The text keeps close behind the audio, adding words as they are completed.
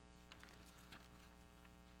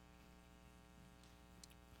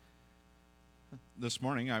This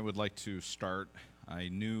morning, I would like to start a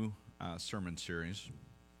new sermon series,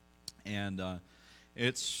 and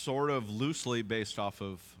it's sort of loosely based off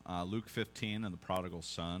of Luke 15 and the prodigal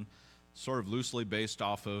son, sort of loosely based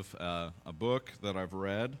off of a book that I've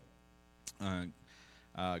read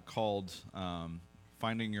called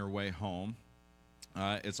Finding Your Way Home.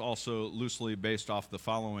 It's also loosely based off the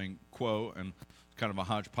following quote, and kind of a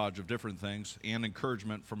hodgepodge of different things, and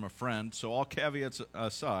encouragement from a friend. So all caveats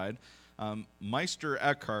aside, Meister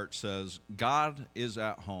Eckhart says, God is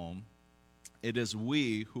at home. It is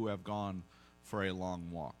we who have gone for a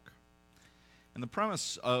long walk. And the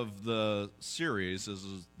premise of the series is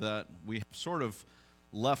that we have sort of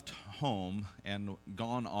left home and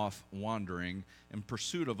gone off wandering in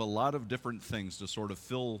pursuit of a lot of different things to sort of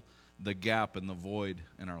fill the gap and the void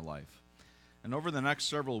in our life. And over the next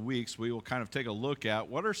several weeks, we will kind of take a look at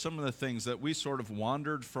what are some of the things that we sort of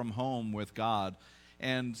wandered from home with God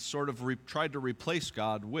and sort of tried to replace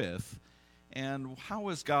God with, and how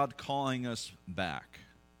is God calling us back,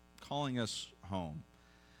 calling us home?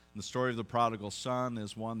 And the story of the prodigal son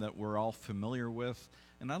is one that we're all familiar with,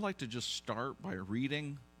 and I'd like to just start by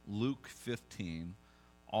reading Luke 15,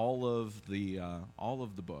 all of the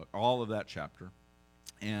book, all of that chapter,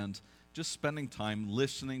 and just spending time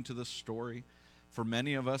listening to the story. For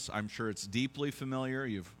many of us, I'm sure it's deeply familiar.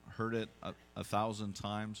 You've heard it a thousand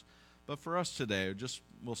times. But for us today,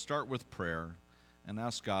 we'll start with prayer and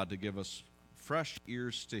ask God to give us fresh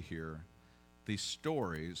ears to hear these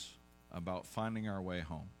stories about finding our way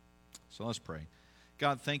home. So let's pray.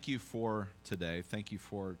 God, thank you for today. Thank you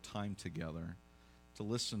for time together to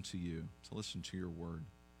listen to you, to listen to your word.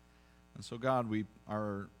 And so, God, we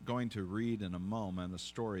are going to read in a moment a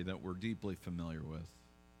story that we're deeply familiar with.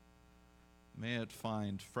 May it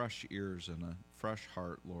find fresh ears and a fresh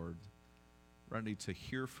heart, Lord, ready to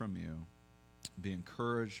hear from you, be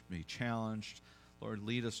encouraged, be challenged. Lord,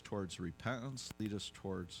 lead us towards repentance, lead us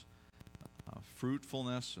towards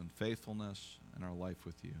fruitfulness and faithfulness in our life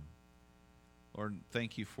with you. Lord,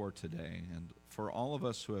 thank you for today, and for all of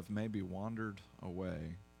us who have maybe wandered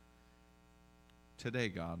away, today,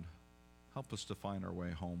 God, help us to find our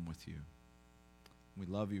way home with you. We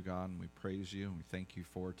love you, God, and we praise you, and we thank you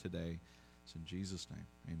for today. It's in Jesus' name,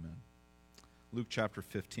 amen. Luke chapter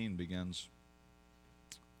 15 begins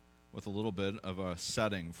with a little bit of a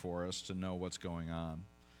setting for us to know what's going on.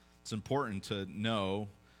 It's important to know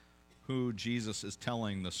who Jesus is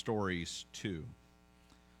telling the stories to.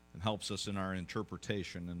 It helps us in our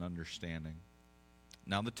interpretation and understanding.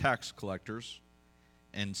 Now the tax collectors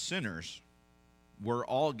and sinners were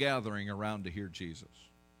all gathering around to hear Jesus.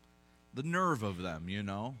 The nerve of them,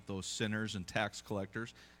 those sinners and tax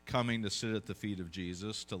collectors coming to sit at the feet of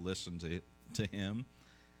Jesus to listen to him.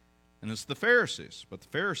 And it's the Pharisees. But the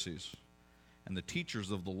Pharisees and the teachers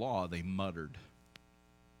of the law, they muttered.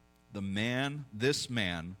 This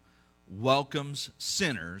man welcomes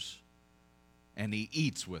sinners and he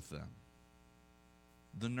eats with them.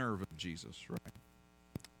 The nerve of Jesus, right?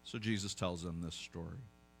 So Jesus tells them this story.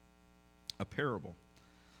 A parable.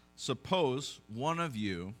 Suppose one of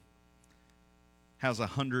you has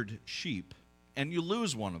 100 sheep and you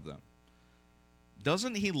lose one of them.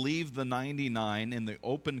 Doesn't he leave the 99 in the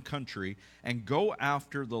open country and go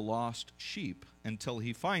after the lost sheep until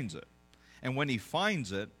he finds it? And when he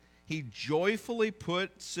finds it, he joyfully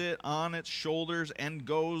puts it on its shoulders and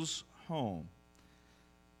goes home.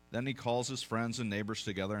 Then he calls his friends and neighbors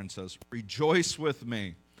together and says, "Rejoice with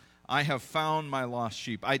me. I have found my lost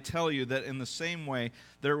sheep." I tell you that in the same way,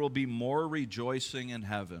 there will be more rejoicing in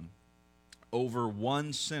heaven over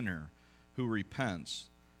one sinner who repents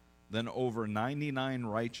than over 99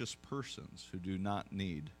 righteous persons who do not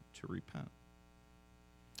need to repent.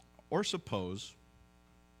 Or suppose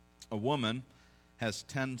a woman has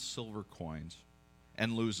 10 silver coins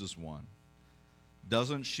and loses one.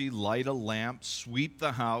 Doesn't she light a lamp, sweep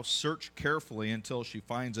the house, search carefully until she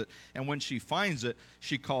finds it? And when she finds it,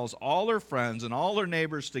 she calls all her friends and all her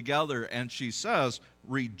neighbors together, and she says,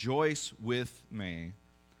 "Rejoice with me.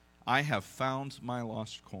 I have found my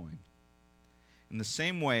lost coin." In the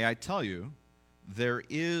same way, I tell you, there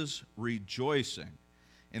is rejoicing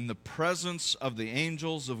in the presence of the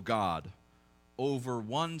angels of God over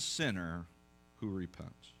one sinner who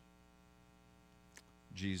repents.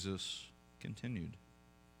 Jesus continued.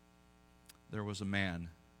 There was a man,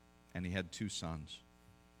 and he had 2 sons.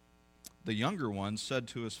 The younger one said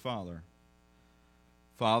to his father,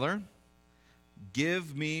 "Father,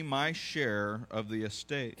 give me my share of the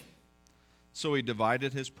estate." So he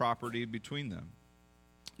divided his property between them.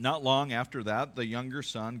 Not long after that, the younger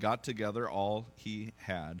son got together all he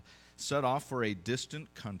had, set off for a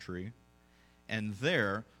distant country, and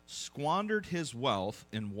there squandered his wealth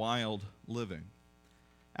in wild living.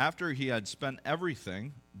 After he had spent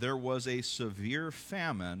everything, there was a severe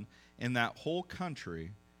famine in that whole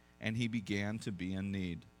country, and he began to be in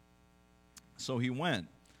need. So he went,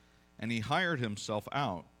 and he hired himself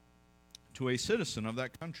out to a citizen of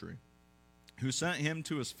that country, who sent him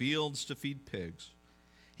to his fields to feed pigs.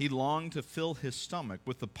 He longed to fill his stomach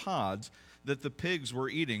with the pods that the pigs were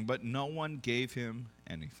eating, but no one gave him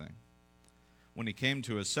anything. When he came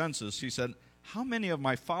to his senses, he said, "How many of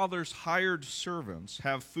my father's hired servants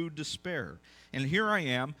have food to spare? And here I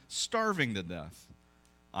am, starving to death.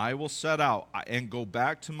 I will set out and go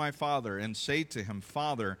back to my father and say to him,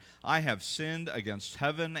 'Father, I have sinned against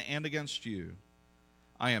heaven and against you.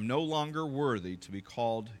 I am no longer worthy to be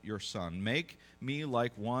called your son. Make me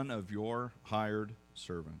like one of your hired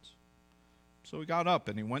servants.' So he got up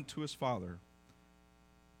and he went to his father.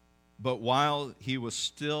 But while he was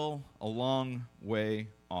still a long way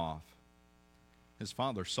off, his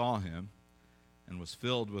father saw him and was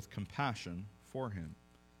filled with compassion for him.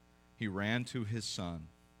 He ran to his son,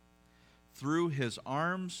 threw his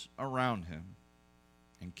arms around him,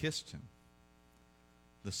 and kissed him.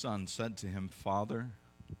 The son said to him, 'Father,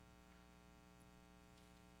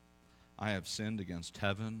 I have sinned against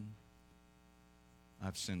heaven.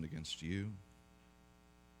 I've sinned against you.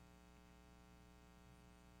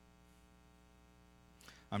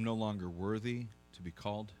 I'm no longer worthy to be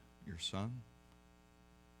called your son.'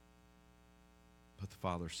 But the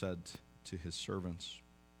father said to his servants,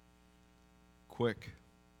 'Quick,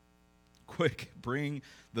 bring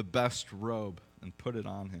the best robe and put it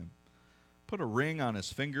on him. Put a ring on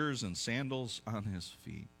his fingers and sandals on his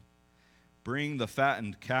feet. Bring the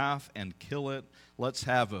fattened calf and kill it. Let's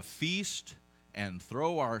have a feast and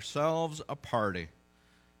throw ourselves a party.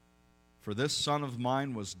 For this son of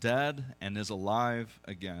mine was dead and is alive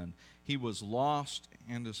again. He was lost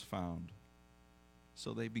and is found.'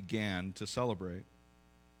 So they began to celebrate.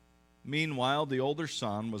 Meanwhile, the older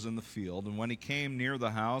son was in the field, and when he came near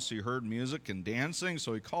the house, he heard music and dancing.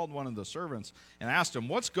 So he called one of the servants and asked him,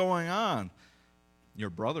 'What's going on?' 'Your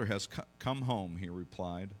brother has come home,' he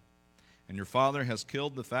replied, 'and your father has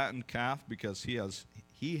killed the fattened calf because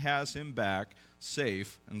he has him back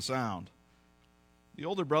safe and sound.' The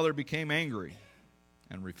older brother became angry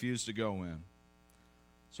and refused to go in.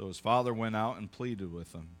 So his father went out and pleaded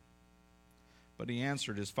with him. But he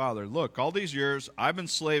answered his father, 'Look, all these years I've been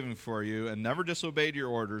slaving for you and never disobeyed your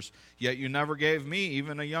orders, yet you never gave me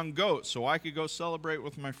even a young goat so I could go celebrate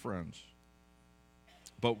with my friends.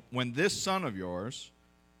 But when this son of yours,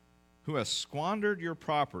 who has squandered your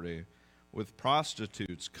property with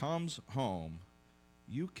prostitutes, comes home,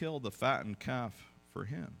 you kill the fattened calf for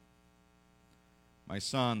him.' 'My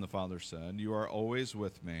son,' the father said, 'you are always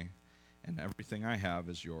with me, and everything I have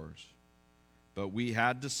is yours. But we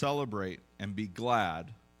had to celebrate and be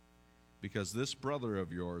glad because this brother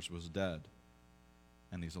of yours was dead,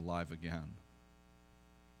 and he's alive again.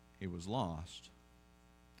 He was lost,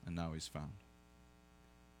 and now he's found.'"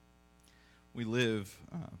 We live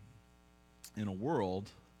in a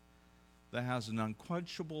world that has an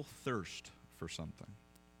unquenchable thirst for something,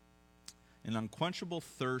 an unquenchable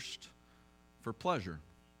thirst for pleasure.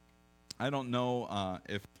 I don't know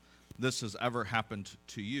if this has ever happened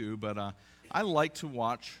to you, but I like to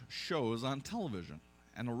watch shows on television.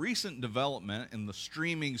 And a recent development in the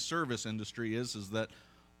streaming service industry is that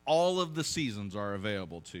all of the seasons are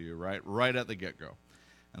available to you, right at the get-go.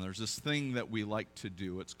 And there's this thing that we like to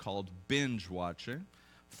do. It's called binge watching.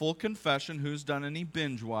 Full confession, who's done any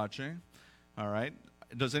binge watching? All right.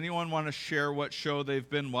 Does anyone want to share what show they've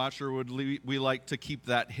been watching, or would we like to keep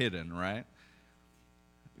that hidden, right?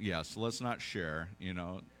 Yes, let's not share,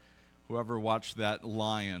 Whoever watched that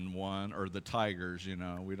lion one or the tigers, we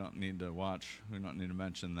don't need to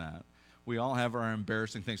mention that. We all have our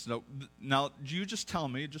embarrassing things. Now, you just tell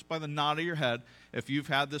me, just by the nod of your head, if you've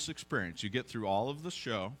had this experience. You get through all of the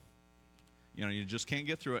show, you just can't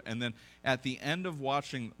get through it. And then at the end of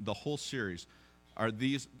watching the whole series,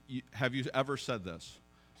 have you ever said this?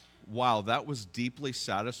 "Wow, that was deeply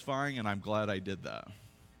satisfying, and I'm glad I did that"?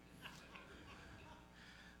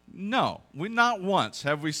 No, not once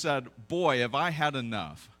have we said, "Boy, have I had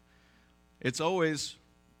enough." It's always,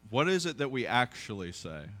 what is it that we actually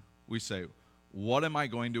say? We say, "What am I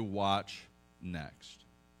going to watch next?"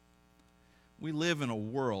 We live in a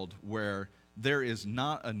world where there is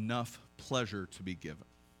not enough pleasure to be given.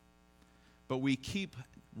 But we keep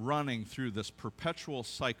running through this perpetual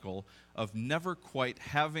cycle of never quite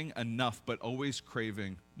having enough, but always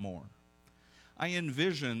craving more. I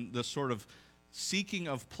envision this sort of seeking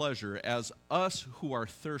of pleasure as us who are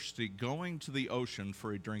thirsty going to the ocean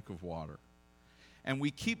for a drink of water. And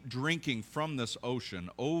we keep drinking from this ocean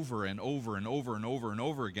over and over and over and over and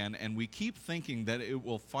over again, and we keep thinking that it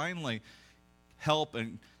will finally help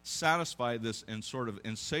and satisfy this and sort of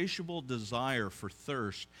insatiable desire for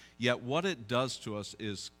thirst, yet what it does to us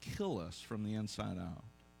is kill us from the inside out,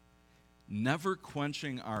 never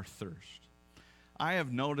quenching our thirst. I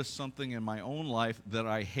have noticed something in my own life that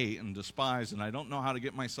I hate and despise, and I don't know how to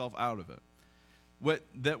get myself out of it.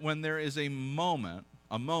 That when there is a moment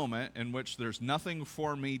in which there's nothing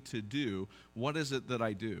for me to do, what is it that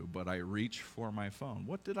I do? But I reach for my phone.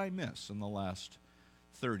 What did I miss in the last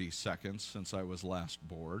 30 seconds since I was last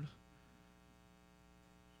bored?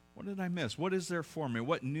 What did I miss? What is there for me?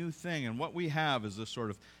 What new thing? And what we have is this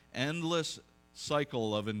sort of endless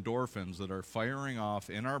cycle of endorphins that are firing off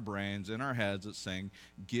in our brains, in our heads, that's saying,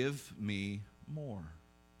 give me more.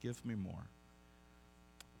 Give me more.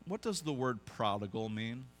 What does the word prodigal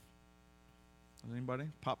mean? Anybody?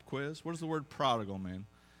 Pop quiz. What does the word prodigal mean?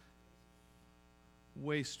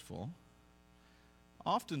 Wasteful.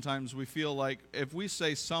 Oftentimes we feel like if we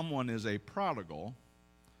say someone is a prodigal,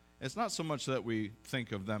 it's not so much that we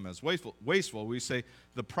think of them as wasteful. We say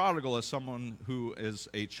the prodigal is someone who is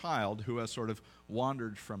a child who has sort of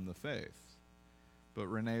wandered from the faith. But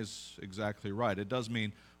Renee's exactly right. It does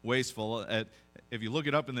mean wasteful. If you look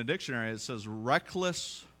it up in the dictionary, it says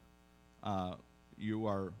reckless. You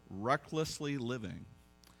are recklessly living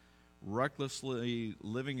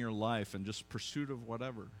your life in just pursuit of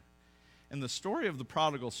whatever. And the story of the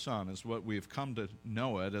prodigal son is what we've come to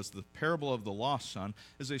know it as the parable of the lost son,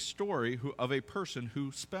 is a story of a person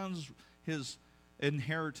who spends his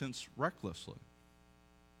inheritance recklessly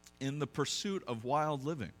in the pursuit of wild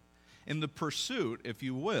living, in the pursuit, if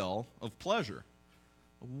you will, of pleasure.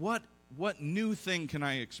 What new thing can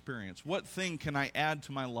I experience? What thing can I add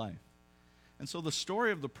to my life? And so the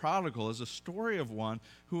story of the prodigal is a story of one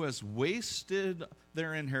who has wasted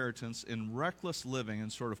their inheritance in reckless living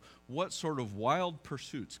and sort of what sort of wild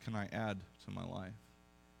pursuits can I add to my life?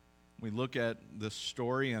 We look at this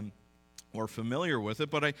story and we're familiar with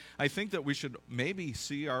it, but I think that we should maybe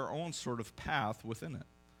see our own sort of path within it.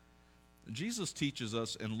 Jesus teaches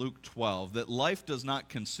us in Luke 12 that life does not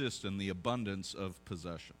consist in the abundance of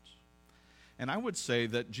possessions. And I would say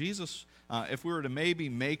that Jesus, if we were to maybe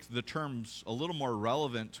make the terms a little more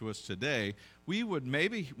relevant to us today, we would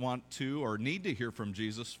maybe want to or need to hear from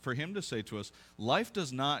Jesus for him to say to us, life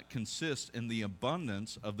does not consist in the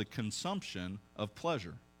abundance of the consumption of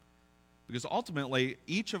pleasure. Because ultimately,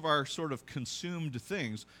 each of our sort of consumed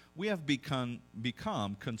things, we have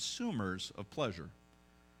become consumers of pleasure.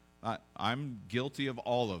 I'm guilty of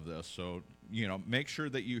all of this, so make sure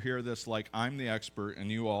that you hear this like I'm the expert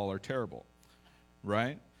and you all are terrible.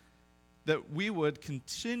 Right? That we would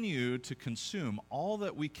continue to consume all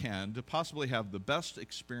that we can to possibly have the best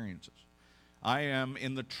experiences. I am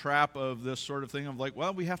in the trap of this sort of thing of like,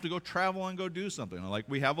 well, we have to go travel and go do something. Like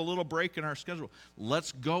we have a little break in our schedule.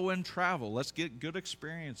 Let's go and travel. Let's get good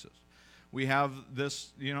experiences. We have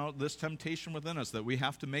this, this temptation within us that we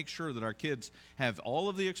have to make sure that our kids have all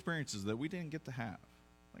of the experiences that we didn't get to have.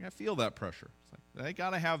 Like I feel that pressure. It's like, they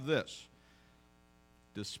got to have this.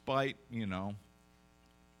 Despite,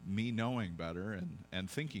 me knowing better and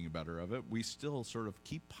thinking better of it, we still sort of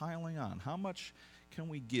keep piling on. How much can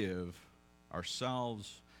we give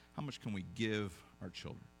ourselves? How much can we give our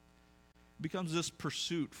children? It becomes this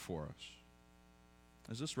pursuit for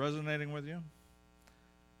us. Is this resonating with you?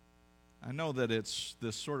 I know that it's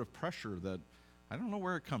this sort of pressure that I don't know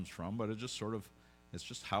where it comes from, but it's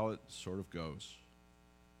just how it sort of goes.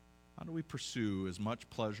 How do we pursue as much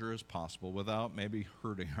pleasure as possible without maybe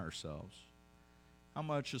hurting ourselves? How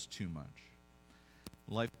much is too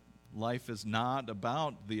much? Life is not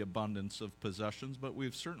about the abundance of possessions, but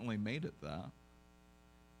we've certainly made it that.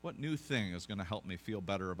 What new thing is going to help me feel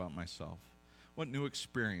better about myself? What new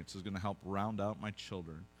experience is going to help round out my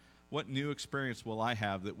children? What new experience will I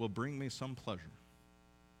have that will bring me some pleasure,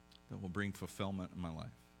 that will bring fulfillment in my life?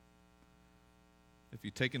 If you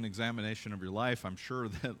take an examination of your life, I'm sure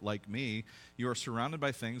that, like me, you are surrounded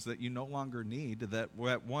by things that you no longer need that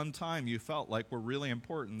at one time you felt like were really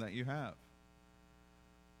important that you have.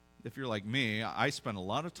 If you're like me, I spend a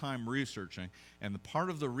lot of time researching, and the part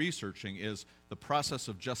of the researching is the process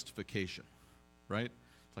of justification, right?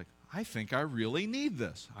 It's like, I think I really need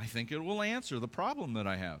this. I think it will answer the problem that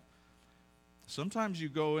I have. Sometimes you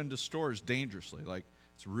go into stores dangerously, like,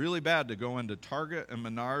 it's really bad to go into Target and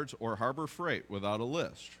Menards or Harbor Freight without a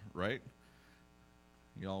list, right?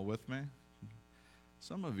 Y'all with me?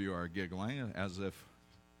 Some of you are giggling as if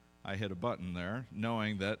I hit a button there,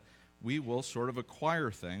 knowing that we will sort of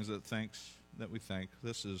acquire things that we think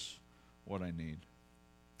this is what I need.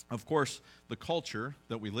 Of course, the culture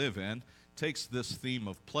that we live in takes this theme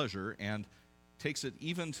of pleasure and takes it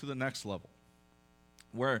even to the next level,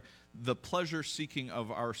 where the pleasure-seeking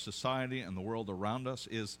of our society and the world around us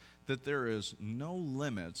is that there is no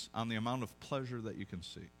limits on the amount of pleasure that you can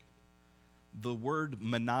seek. The word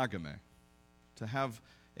monogamy, to have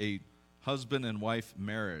a husband and wife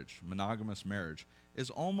marriage, monogamous marriage, is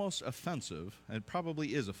almost offensive, and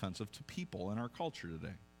probably is offensive to people in our culture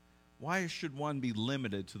today. Why should one be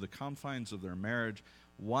limited to the confines of their marriage?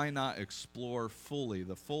 Why not explore fully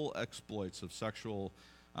the full exploits of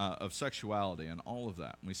sexuality and all of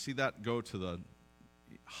that? And we see that go to the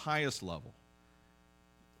highest level.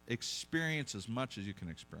 Experience as much as you can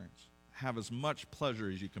experience. Have as much pleasure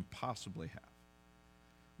as you can possibly have.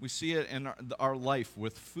 We see it in our life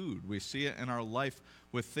with food. We see it in our life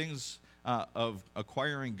with things of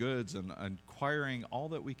acquiring goods and acquiring all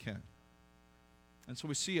that we can. And so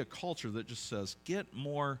we see a culture that just says, get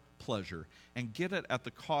more pleasure and get it at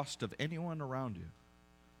the cost of anyone around you.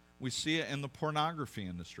 We see it in the pornography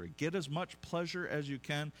industry. Get as much pleasure as you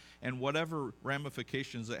can, and whatever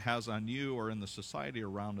ramifications it has on you or in the society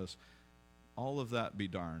around us, all of that be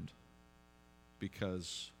darned.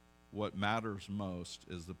 Because what matters most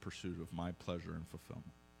is the pursuit of my pleasure and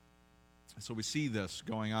fulfillment. So we see this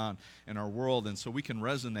going on in our world, and so we can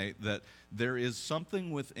resonate that there is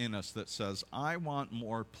something within us that says, I want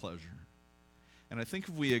more pleasure. And I think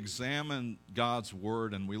if we examine God's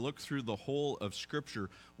Word and we look through the whole of Scripture,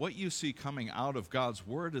 what you see coming out of God's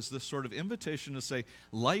Word is this sort of invitation to say,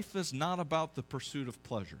 life is not about the pursuit of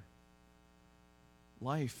pleasure.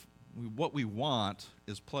 Life, what we want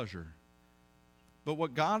is pleasure. But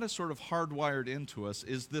what God has sort of hardwired into us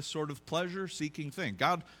is this sort of pleasure-seeking thing.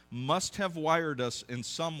 God must have wired us in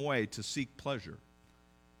some way to seek pleasure.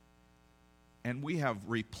 And we have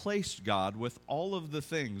replaced God with all of the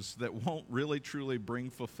things that won't really truly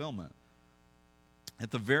bring fulfillment.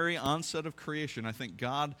 At the very onset of creation, I think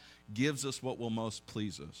God gives us what will most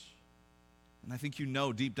please us. And I think you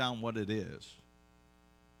know deep down what it is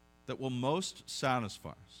that will most satisfy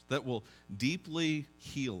us, that will deeply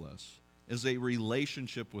heal us, is a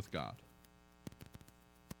relationship with God.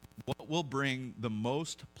 What will bring the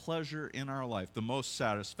most pleasure in our life, the most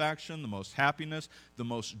satisfaction, the most happiness, the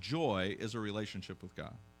most joy is a relationship with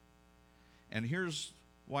God. And here's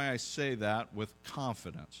why I say that with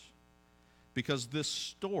confidence. Because this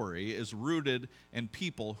story is rooted in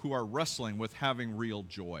people who are wrestling with having real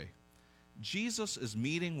joy. Jesus is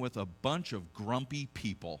meeting with a bunch of grumpy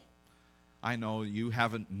people. I know you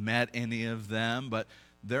haven't met any of them, but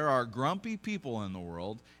there are grumpy people in the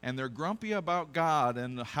world, and they're grumpy about God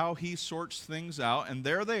and how He sorts things out. And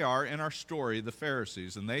there they are in our story, the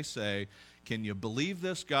Pharisees, and they say, can you believe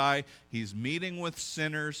this guy? He's meeting with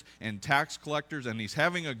sinners and tax collectors, and he's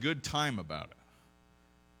having a good time about it.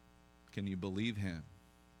 Can you believe him?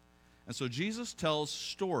 And so Jesus tells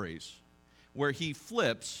stories where he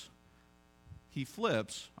flips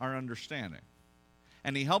our understanding.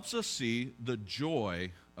 And he helps us see the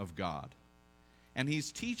joy of God. And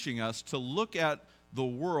he's teaching us to look at the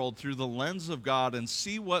world through the lens of God and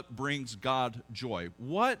see what brings God joy.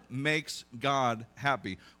 What makes God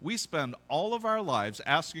happy? We spend all of our lives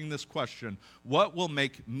asking this question, what will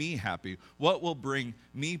make me happy? What will bring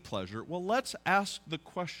me pleasure? Well, let's ask the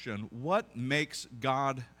question, what makes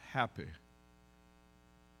God happy?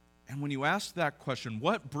 And when you ask that question,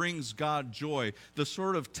 what brings God joy? The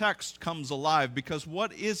sort of text comes alive, because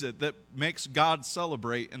what is it that makes God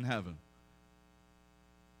celebrate in heaven?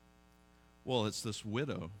 Well, it's this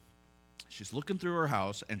widow. She's looking through her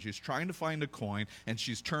house, and she's trying to find a coin, and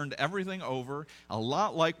she's turned everything over, a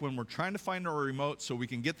lot like when we're trying to find a remote so we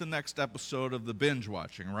can get the next episode of the binge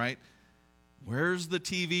watching, right? Where's the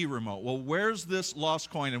TV remote? Well, where's this lost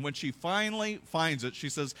coin? And when she finally finds it, she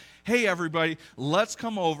says, hey, everybody, let's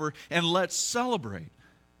come over and let's celebrate.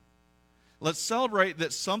 Let's celebrate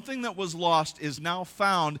that something that was lost is now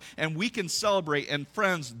found, and we can celebrate. And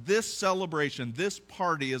friends, this celebration, this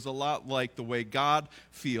party is a lot like the way God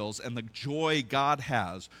feels and the joy God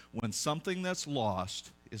has when something that's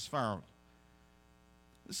lost is found.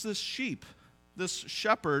 It's this sheep, this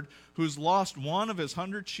shepherd who's lost one of his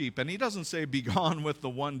 100 sheep, and he doesn't say, be gone with the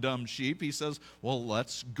one dumb sheep. He says, well,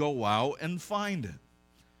 let's go out and find it.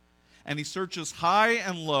 And he searches high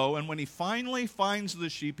and low, and when he finally finds the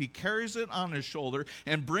sheep, he carries it on his shoulder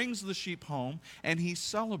and brings the sheep home, and he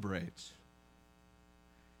celebrates.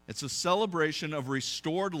 It's a celebration of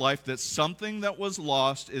restored life, that something that was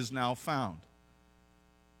lost is now found.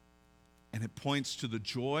 And it points to the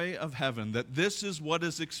joy of heaven, that this is what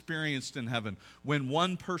is experienced in heaven when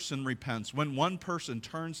one person repents, when one person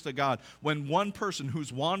turns to God, when one person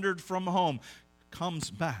who's wandered from home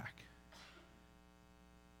comes back.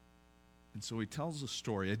 And so he tells a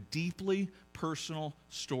story, a deeply personal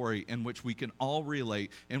story in which we can all relate,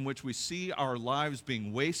 in which we see our lives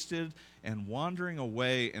being wasted and wandering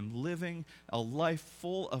away and living a life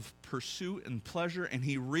full of pursuit and pleasure. And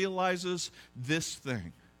he realizes this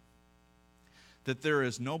thing, that there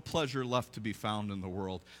is no pleasure left to be found in the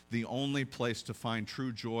world. The only place to find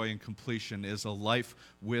true joy and completion is a life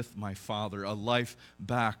with my Father, a life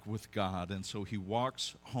back with God. And so he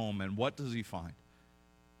walks home, and what does he find?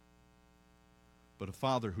 But a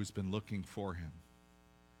Father who's been looking for him.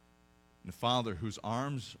 And a Father whose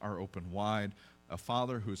arms are open wide, a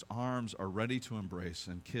Father whose arms are ready to embrace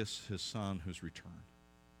and kiss his Son who's returned.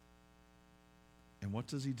 And what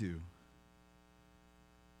does he do?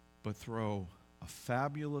 But throw a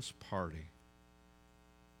fabulous party,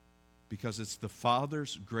 because it's the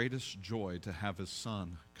Father's greatest joy to have his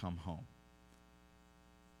Son come home.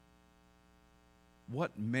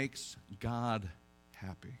 What makes God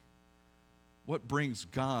happy? What brings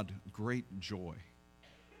God great joy?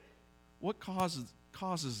 What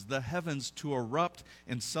causes the heavens to erupt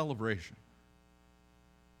in celebration?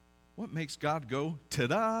 What makes God go,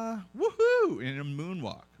 ta-da, woohoo, in a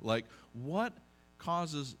moonwalk? Like, what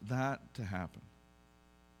causes that to happen?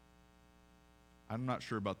 I'm not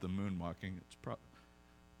sure about the moonwalking. I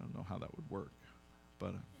don't know how that would work.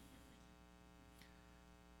 But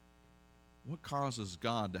what causes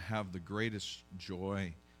God to have the greatest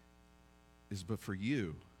joy is but for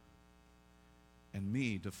you and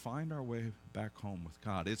me to find our way back home with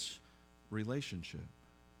God. It's relationship.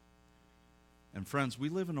 And friends, we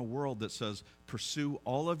live in a world that says, pursue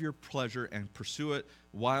all of your pleasure and pursue it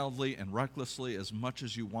wildly and recklessly as much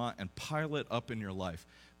as you want and pile it up in your life.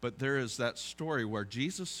 But there is that story where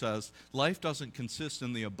Jesus says life doesn't consist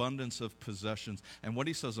in the abundance of possessions. And what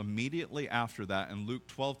he says immediately after that in Luke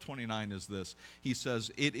 12:29 is this. He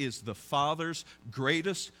says, it is the Father's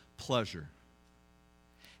greatest pleasure.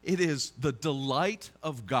 It is the delight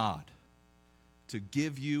of God to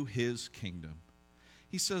give you his kingdom.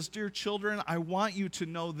 He says, dear children, I want you to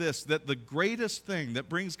know this, that the greatest thing that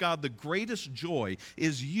brings God the greatest joy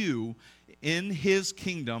is you in his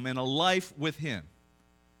kingdom and a life with him.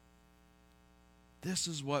 This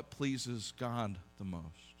is what pleases God the most.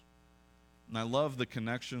 And I love the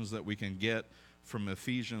connections that we can get from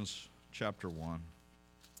Ephesians chapter 1.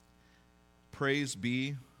 Praise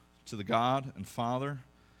be to the God and Father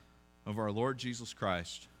of our Lord Jesus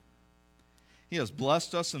Christ. He has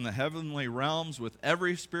blessed us in the heavenly realms with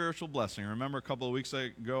every spiritual blessing. Remember a couple of weeks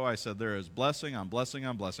ago I said there is blessing on blessing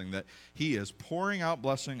on blessing, that he is pouring out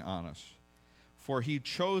blessing on us. For he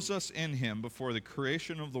chose us in him before the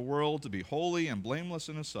creation of the world to be holy and blameless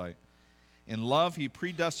in his sight. In love he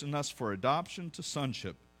predestined us for adoption to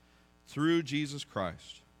sonship through Jesus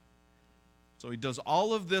Christ. So he does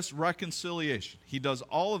all of this reconciliation. He does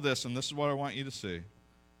all of this, and this is what I want you to see.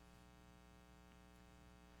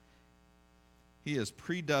 He has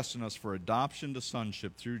predestined us for adoption to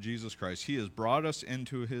sonship through Jesus Christ. He has brought us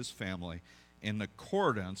into his family in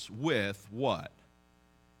accordance with what?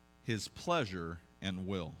 His pleasure and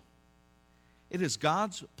will. It is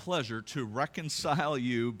God's pleasure to reconcile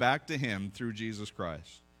you back to him through Jesus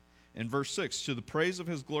Christ. In verse 6, to the praise of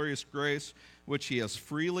his glorious grace, which he has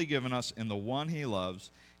freely given us in the one he loves.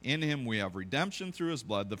 In him we have redemption through his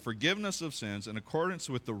blood, the forgiveness of sins in accordance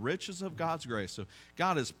with the riches of God's grace. So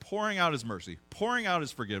God is pouring out his mercy, pouring out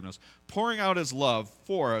his forgiveness, pouring out his love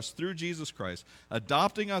for us through Jesus Christ,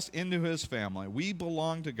 adopting us into his family. We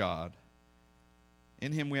belong to God.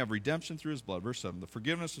 In him we have redemption through his blood. Verse 7, the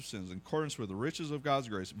forgiveness of sins in accordance with the riches of God's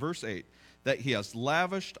grace. Verse 8, that he has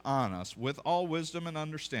lavished on us with all wisdom and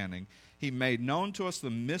understanding. He made known to us the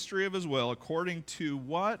mystery of his will according to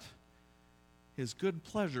what? His good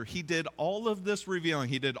pleasure. He did all of this revealing.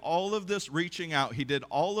 He did all of this reaching out. He did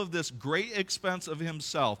all of this great expense of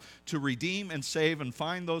himself to redeem and save and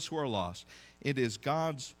find those who are lost. It is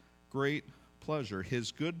God's great pleasure,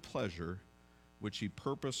 his good pleasure, which he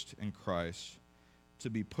purposed in Christ to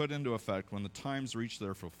be put into effect when the times reach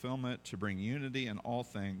their fulfillment, to bring unity in all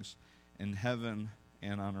things in heaven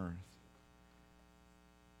and on earth.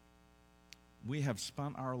 We have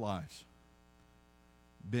spent our lives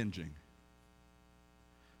binging,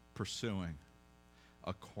 pursuing,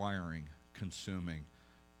 acquiring, consuming,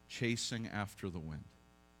 chasing after the wind.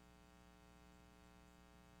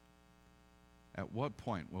 At what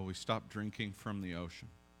point will we stop drinking from the ocean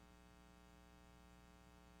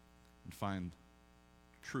and find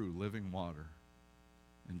true living water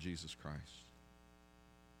in Jesus Christ?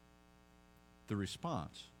 The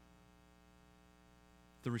response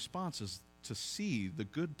is to see the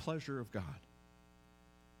good pleasure of God.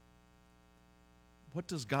 what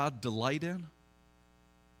does God delight in?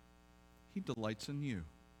 He delights in you.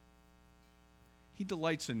 He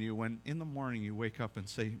delights in you when in the morning you wake up and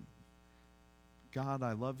say, God,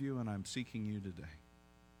 I love you and I'm seeking you today.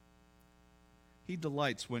 He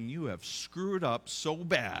delights when you have screwed up so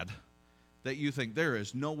bad that you think there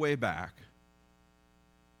is no way back.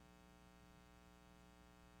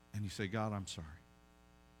 And you say, God, I'm sorry.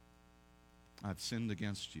 I've sinned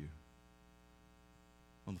against you.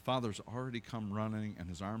 Well, the Father's already come running and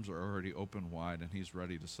his arms are already open wide and he's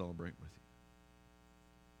ready to celebrate with you.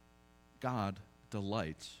 God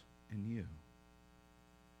delights in you.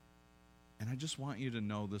 And I just want you to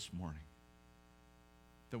know this morning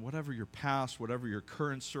that whatever your past, whatever your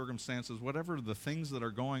current circumstances, whatever the things that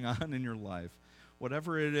are going on in your life,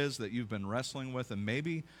 whatever it is that you've been wrestling with, and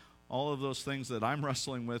maybe all of those things that I'm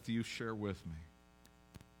wrestling with, you share with me.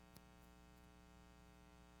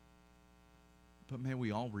 But may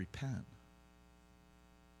we all repent.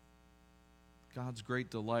 God's great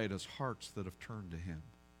delight is hearts that have turned to him.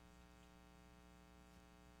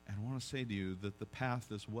 And I want to say to you that the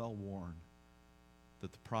path is well worn,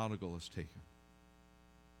 that the prodigal has taken.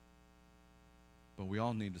 But we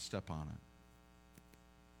all need to step on it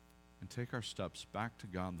and take our steps back to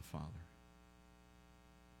God the Father.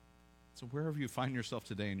 So wherever you find yourself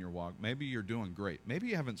today in your walk, maybe you're doing great. Maybe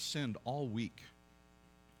you haven't sinned all week.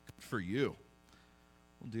 Good for you.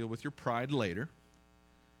 We'll deal with your pride later.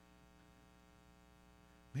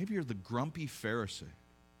 Maybe you're the grumpy Pharisee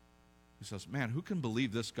who says, man, who can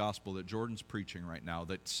believe this gospel that Jordan's preaching right now,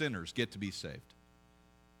 that sinners get to be saved?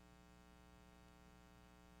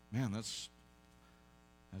 Man, that's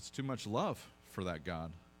too much love for that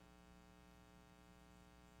God.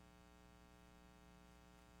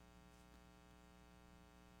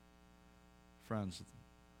 Friends,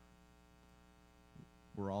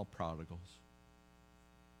 we're all prodigals.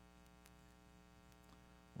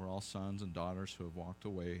 We're all sons and daughters who have walked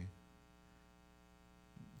away.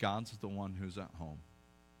 God's the one who's at home.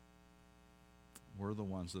 We're the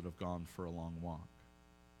ones that have gone for a long walk.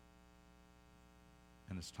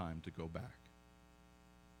 And it's time to go back.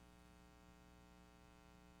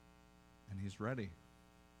 And he's ready.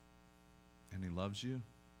 And he loves you.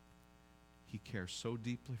 He cares so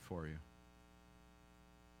deeply for you.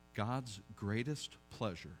 God's greatest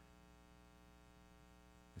pleasure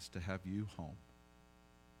is to have you home.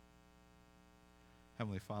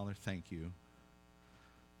 Heavenly Father, thank you.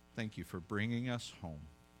 Thank you for bringing us home.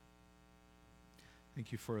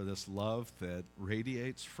 Thank you for this love that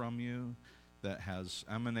radiates from you, that has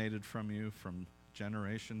emanated from you from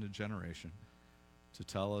generation to generation, to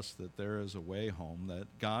tell us that there is a way home, that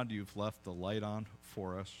God, you've left the light on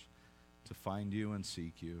for us to find you and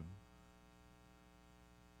seek you.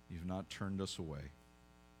 You've not turned us away.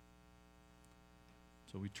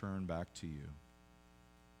 So we turn back to you.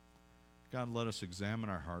 God, let us examine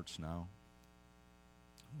our hearts now.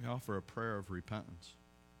 We offer a prayer of repentance.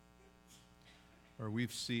 Where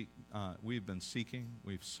we've been seeking,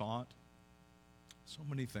 we've sought so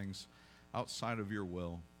many things outside of your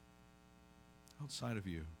will, outside of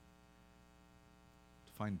you.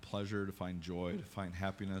 To find pleasure, to find joy, to find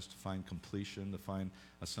happiness, to find completion, to find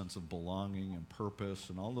a sense of belonging and purpose,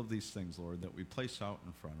 and all of these things, Lord, that we place out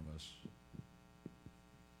in front of us.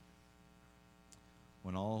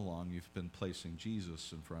 When all along you've been placing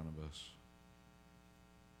Jesus in front of us.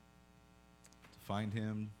 To find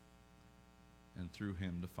him, and through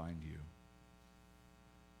him to find you.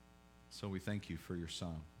 So we thank you for your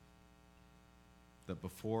Son. That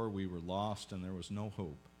before we were lost and there was no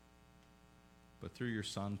hope, but through your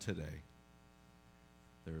Son today,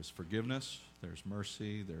 there is forgiveness, there's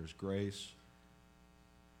mercy, there's grace.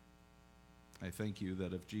 I thank you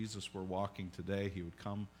that if Jesus were walking today, he would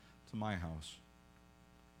come to my house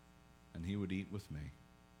and he would eat with me.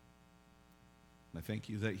 And I thank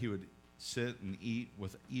you that he would sit and eat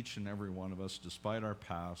with each and every one of us, despite our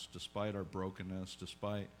past, despite our brokenness,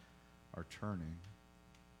 despite our turning.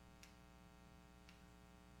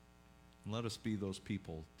 And let us be those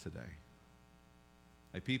people today.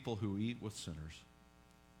 A people who eat with sinners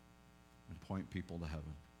and point people to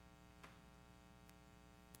heaven.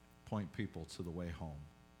 Point people to the way home.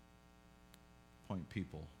 Point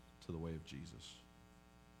people to the way of Jesus.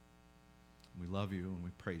 We love you and we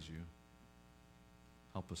praise you.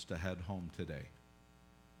 Help us to head home today.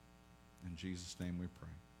 In Jesus' name we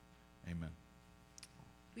pray. Amen.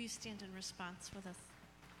 Will you stand in response with us?